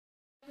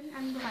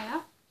and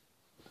Raya.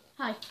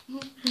 Hi.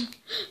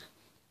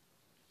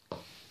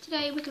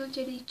 Today we're going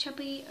to do the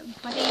Chubby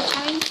Buddy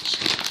Challenge.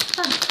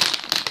 Fun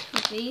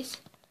with these.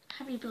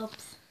 Happy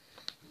blobs.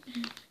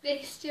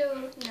 They still,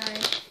 no.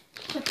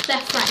 They're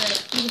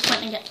right. You just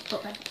went and get the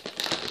book then.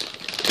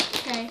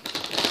 Okay.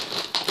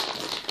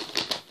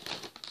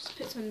 Just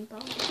put some in the bowl.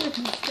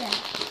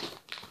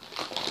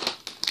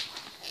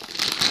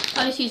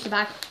 I'll just use the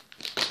bag.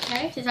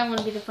 Okay. Since I'm going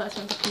to be the first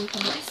one to come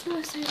from It it.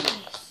 smells so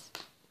nice.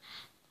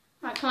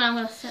 Right, come on, I'm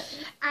going to set.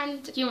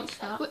 And Do you want to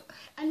start?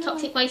 I know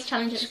Toxic waste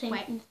challenge at the same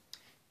Wait. time.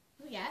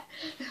 Yeah.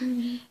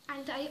 And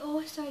I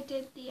also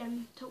did the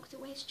toxic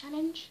waste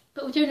challenge.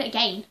 But we're doing it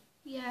again.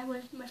 Yeah,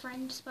 with my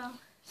friend as well.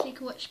 So you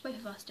can watch both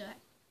of us do it.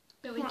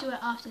 But we'll Right. do it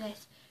after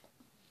this.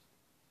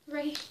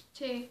 3,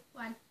 2,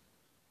 1.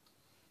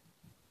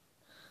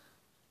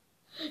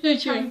 No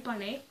Chubby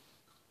Bunny.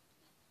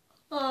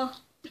 Oh.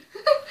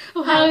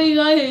 Oh, How are you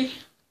going?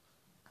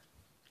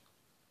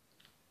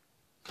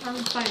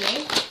 Chubby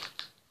Bunny.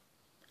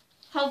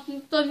 How's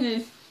the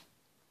bunny?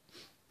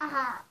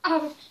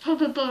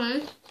 Chubby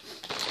Bunny.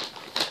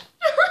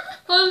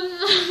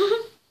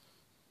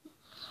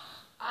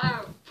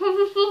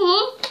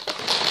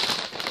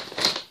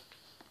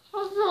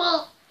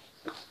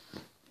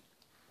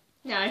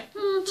 No.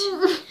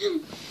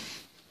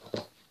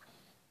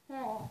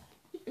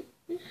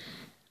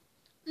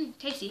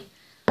 Tasty.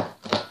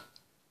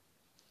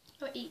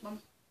 I'll eat one.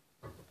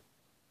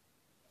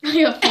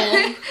 You're full.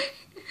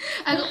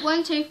 I got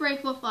 1, 2, 3,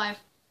 4, 5.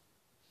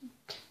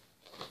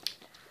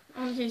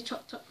 I'm going to do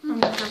chop. I'm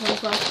going to have one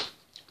as well.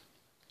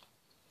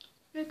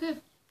 Very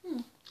good.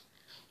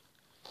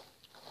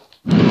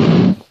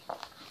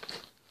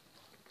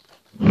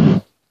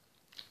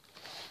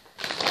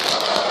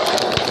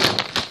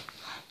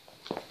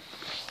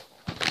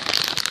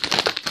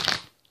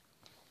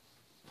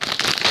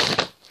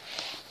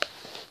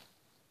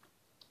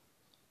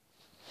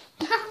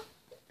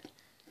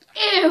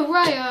 Ew,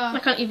 Raya. I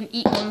can't even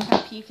eat one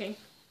without puking.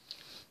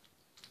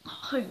 At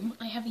home,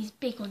 I have these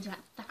big ones that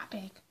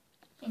big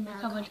in my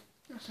cupboard.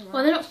 That's Well,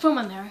 alright. they're not from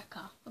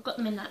America. I've got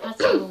them in that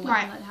school or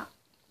Right. like that.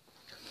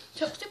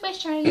 Toxic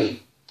waste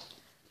challenge.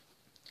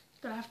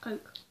 Gotta have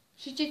Coke.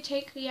 She did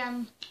take the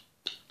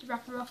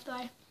wrapper off though.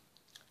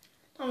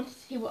 I want to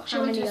see what. She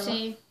how wanted many to there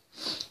see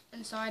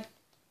inside.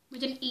 We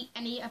didn't eat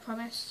any, I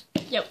promise.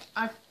 were. Yep.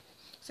 I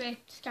So,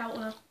 scout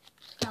one.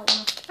 ah,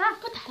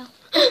 what the hell?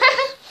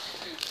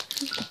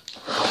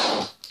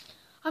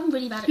 I'm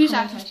really bad at Who's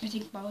out commentating. of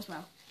spitting bowl as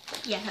well?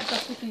 Yeah,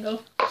 that's we can go.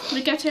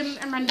 We get him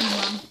a random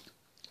one.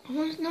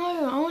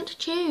 I want to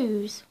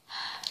choose.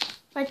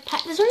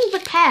 There's only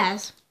red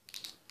pears.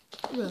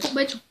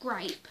 Which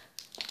grape?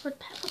 Red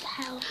pear. What the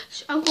hell?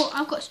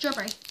 I've got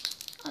strawberry.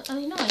 Are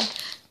they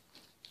nice?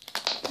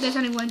 There's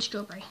only one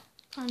strawberry.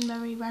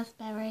 Cranberry,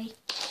 raspberry.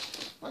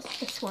 What's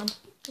this one?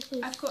 This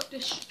is. I've got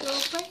the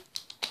strawberry.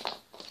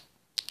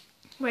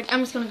 Wait,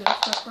 I'm just gonna go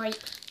for grape.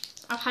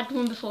 I've had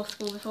one before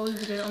school. Before we were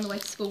doing it on the way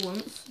to school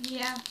once.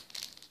 Yeah.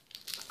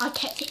 I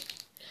kept it.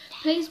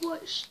 Please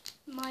watch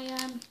my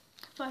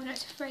 5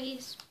 Nights at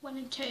Freddy's 1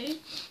 and 2.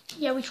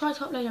 Yeah, we tried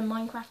to upload a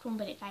Minecraft one,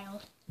 but it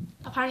failed.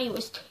 Apparently, it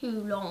was too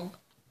long.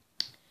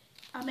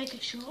 I'll make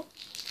it short.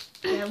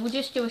 Yeah, we'll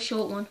just do a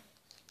short one.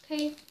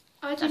 Okay.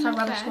 I do That's my our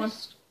rubbish first. one.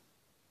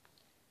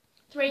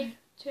 3,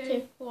 2,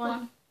 2, 1.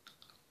 1.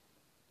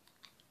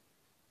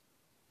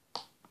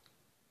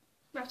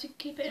 I have to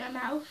keep it in my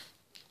mouth.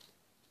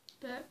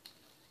 But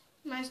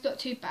mine's not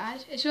too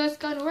bad. Is yours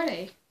gone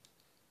already?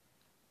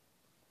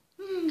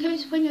 Can you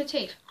spoon your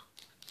teeth?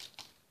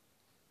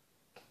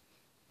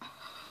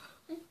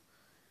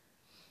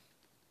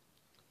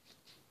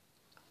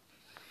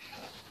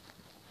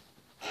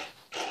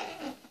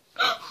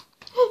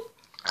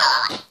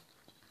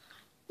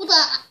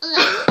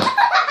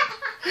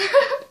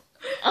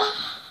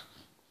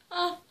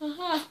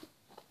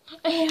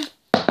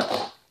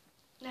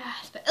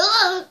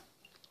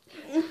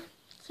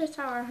 So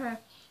sour her.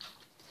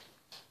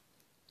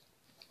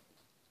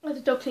 Oh, the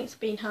dog thinks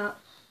being hurt.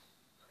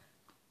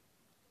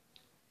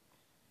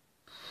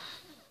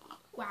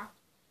 Wow.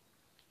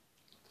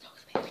 The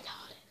dog's a bit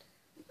retarded.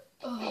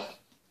 Oh.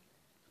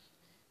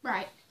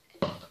 Right.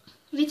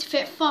 We need to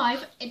fit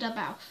 5 in our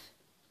mouth.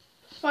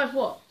 5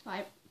 what?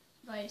 5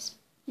 those.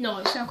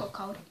 No. So I've got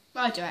cold.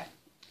 I'll do it.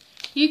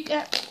 You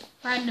get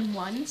random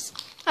ones.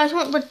 I just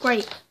want red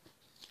grape.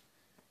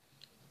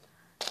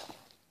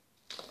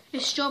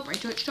 It's strawberry.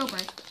 Do you want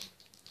strawberry?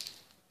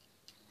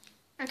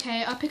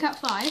 Okay, I'll pick up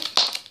 5.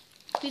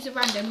 These are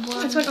random. I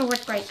 1, just want a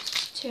red grape.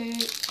 2.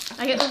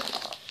 I get them.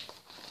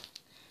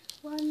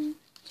 1,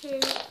 2,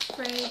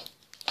 3,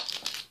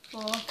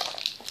 4,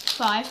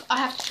 5. I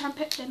have to try and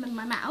put them in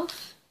my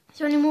mouth. Is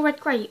there any more red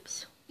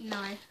grapes?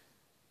 No.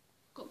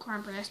 Got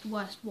cranberry. That's the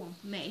worst one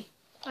for me.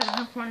 I don't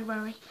have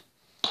cranberry.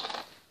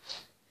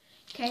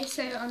 Okay,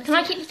 so on. Can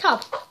I keep the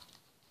tub?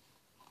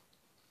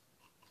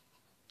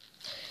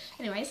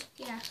 Anyways,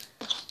 yeah.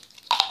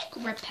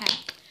 Got red pear.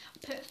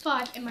 Put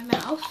 5 in my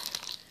mouth.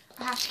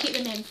 I have to keep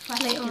them in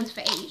 5 Later seconds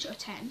for each, or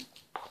 10.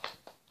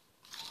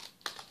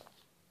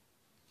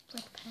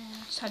 Red pear.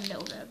 Just had a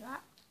little bit of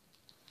that.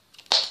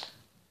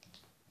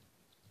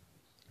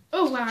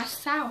 Oh wow, it's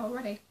sour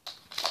already.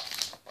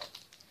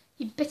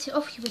 You bit it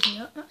off, you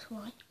idiot, that's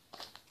why.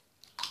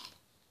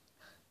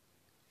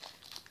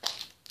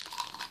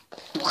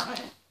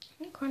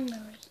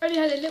 Cranberry. Only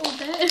had a little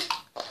bit.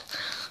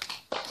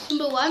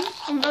 Number 1.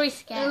 I'm very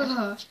scared.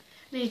 Ugh. I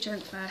need a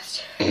drink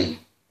first. I'm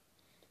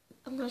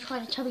going to try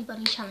the Chubby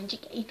Bunny challenge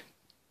again.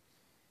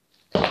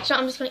 So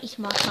I'm just going to eat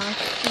a marshmallow. I'm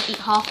going to eat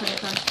half of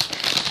it though.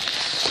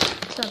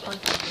 So fun.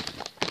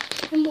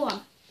 Number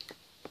 1.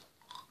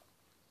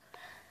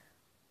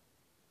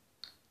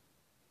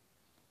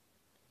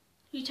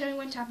 You tell me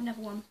when to have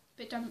another one,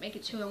 but don't make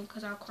it too long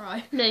because I'll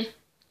cry. No.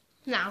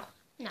 Now.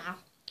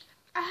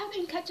 I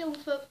haven't kept it on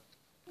for...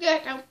 Yeah,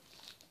 no.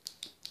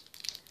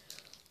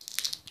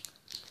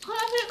 Can't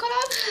have it.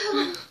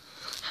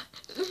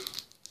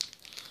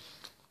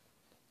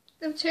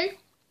 Number 2.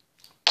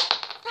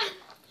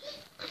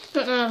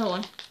 Got another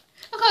one.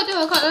 I can't do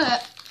it.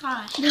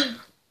 Gosh.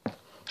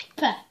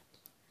 There.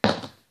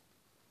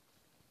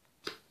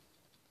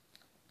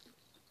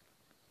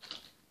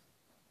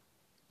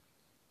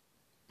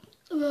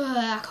 Ugh,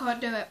 I can't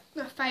do it.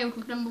 I failed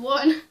with number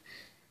 1.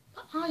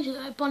 Eyes look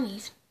like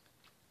bunnies.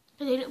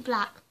 But they look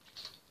black.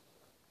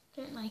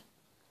 Don't they?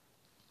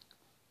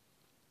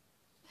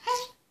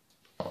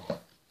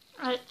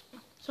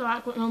 It's alright,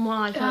 I've got normal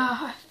eyes.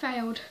 I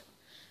failed.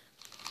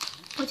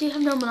 I do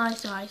have normal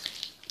eyes,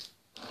 guys.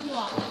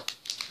 What?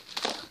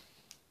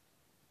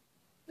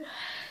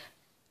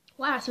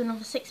 Wow, it's been on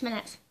for 6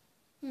 minutes.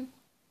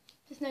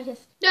 Just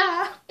noticed.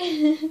 Ah.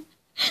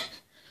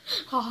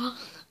 Aw.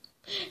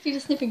 Do the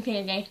sniffing thing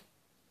again.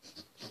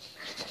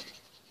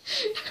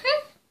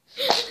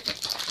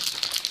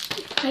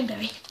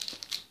 Cranberry.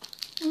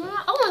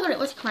 Oh my god, it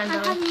was cranberry.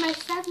 I'm having my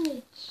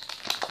sandwich.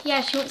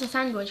 Yeah, she wants a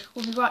sandwich.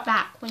 We'll be right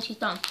back when she's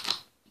done.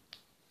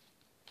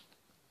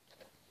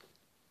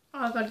 Oh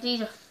my god,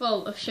 these are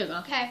full of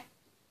sugar. Okay.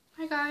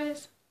 Hi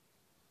guys.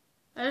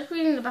 I was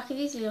reading the back of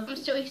these. I'm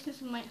still eating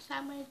some my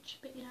sandwich,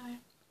 but you know.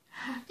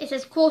 It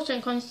says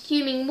caution,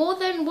 consuming more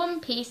than one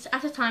piece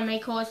at a time may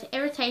cause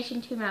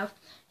irritation to mouth.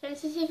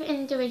 Sensitive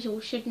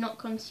individuals should not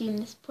consume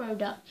this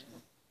product.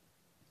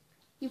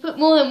 You put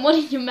more than one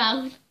in your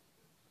mouth.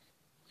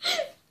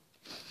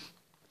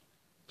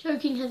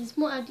 Choking has a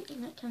small idea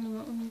that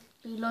can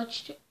be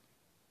lodged.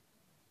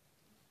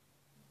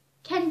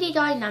 Candy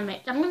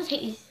dynamic. I'm going to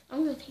take these. I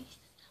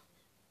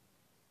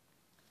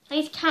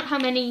need to count how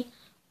many.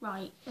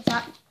 Right, is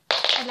that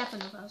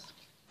 11 of us?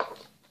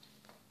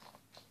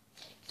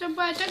 Don't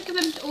worry, don't give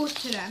them all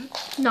to them.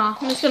 No,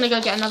 I'm just going to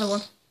go get another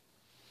one.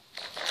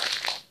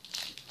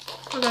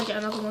 I'll go get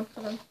another one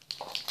for them.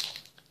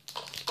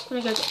 I'm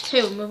going to go get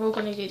 2 and we're all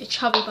going to do the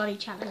Chubby Bunny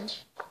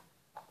challenge.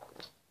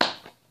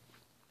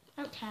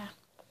 Okay.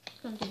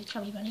 I'm going to do the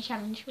Chubby Bunny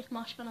challenge with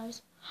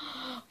marshmallows.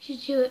 We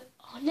should do it.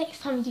 Oh,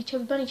 next time we do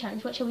Chubby Bunny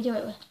challenge, what shall we do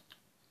it with?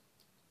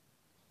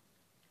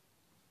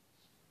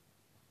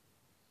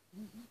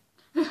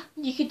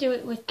 You could do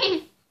it with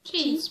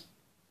Cheese.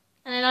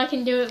 And then I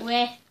can do it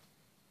with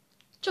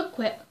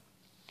chocolate.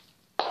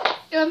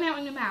 It'll melt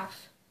in your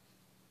mouth.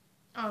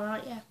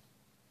 Alright, yeah.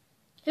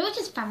 Who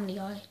watches Family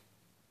Guy?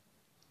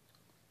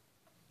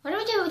 Why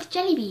don't we do it with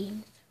jelly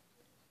beans?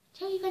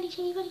 Chubby Bunny,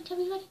 Chubby Bunny,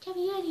 Chubby Bunny,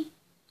 Chubby Bunny.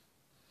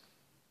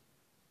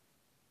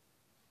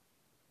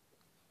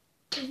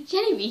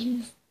 Jelly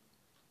beans.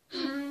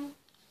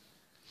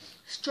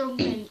 Strong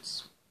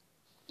mints.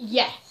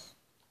 Yes.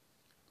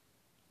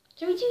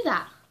 Shall we do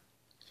that?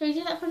 Shall we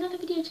do that for another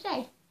video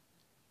today?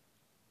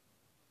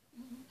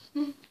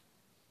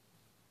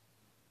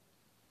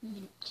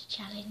 Mint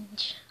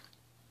challenge.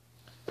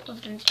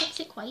 We've done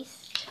toxic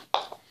waste.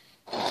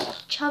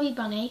 Chubby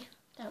Bunny.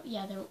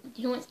 If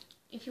you want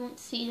to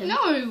see them.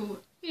 No!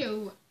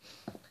 Ew.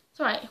 It's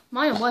alright.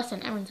 Mine are worse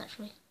than Erin's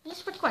actually.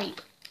 This was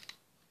great.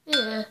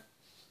 Yeah.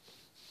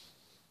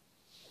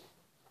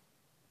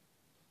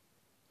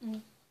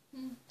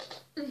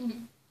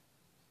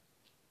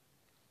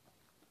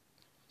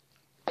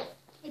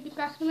 I'll be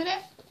back in a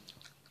minute.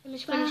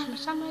 Finish my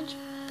sandwich.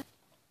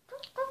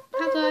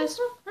 Hi guys.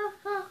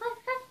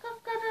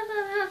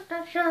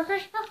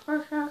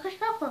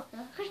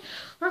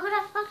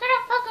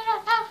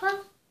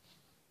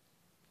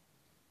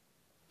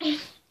 I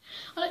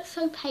look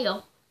so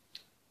pale.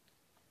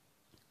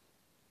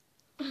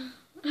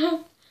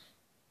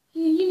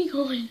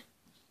 Unicorn.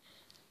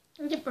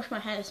 I did brush my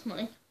hair this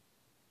morning.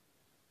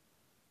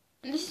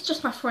 And this is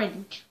just my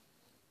fringe.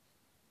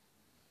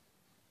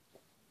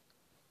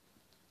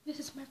 This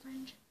is my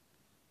fringe.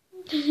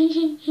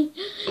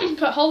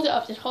 But hold it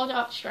up, just hold it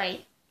up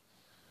straight.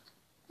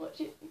 What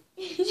do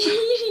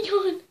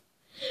unicorn?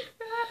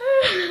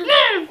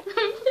 No!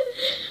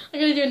 I'm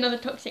gonna do another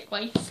toxic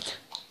waste.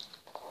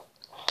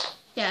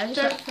 Yeah,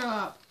 just Don't throw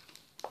up.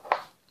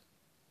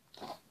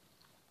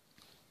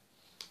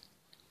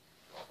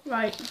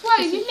 Right.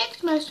 Why? You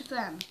licked most of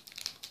them.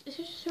 This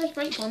is just those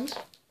great ones.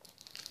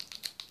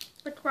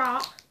 The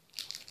crap.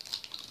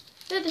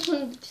 Yeah, this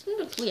one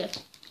looks weird.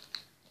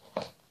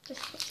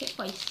 Just toxic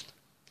waste.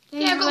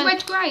 Yeah, I got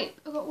red grape.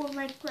 I got one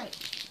red grape.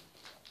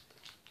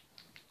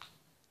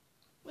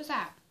 What's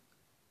that?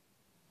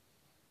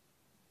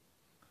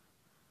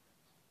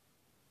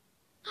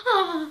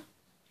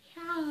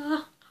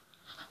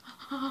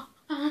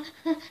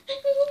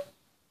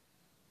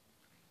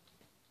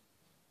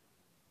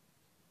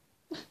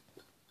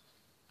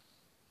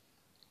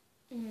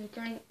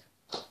 Drink.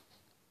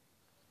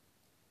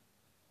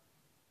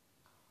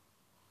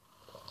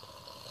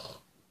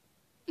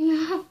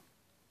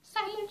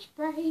 Silence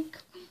break.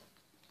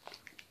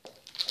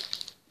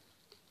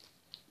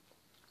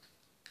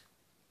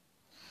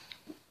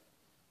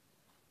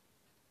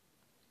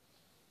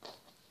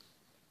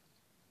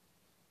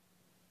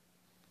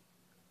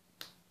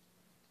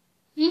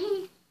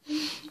 I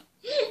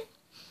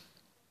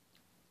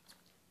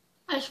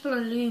just put a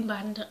loom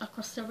band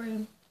across the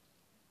room.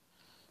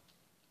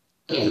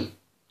 Should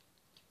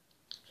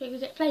we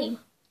get flame?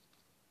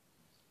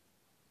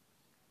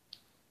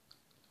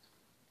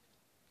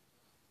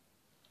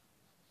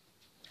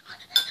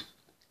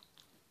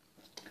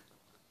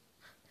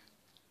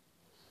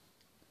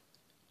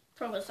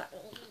 Promise that.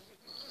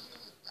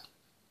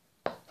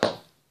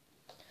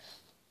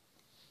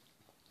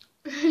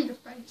 Your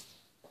face.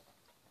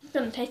 I'm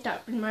gonna taste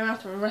that in my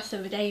mouth for the rest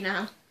of the day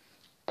now.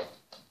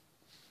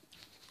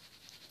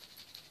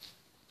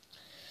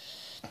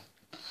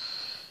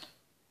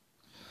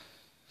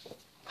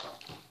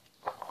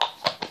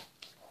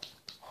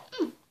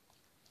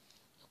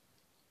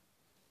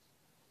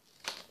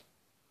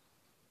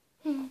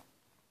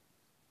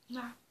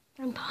 Nah.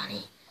 I'm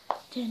Bonnie.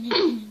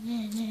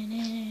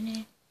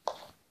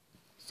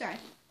 Sorry.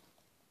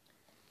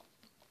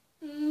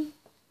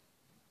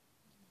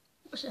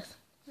 What's this?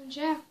 And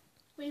yeah,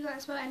 we might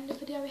as well end the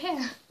video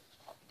here.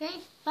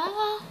 Okay,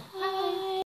 bye.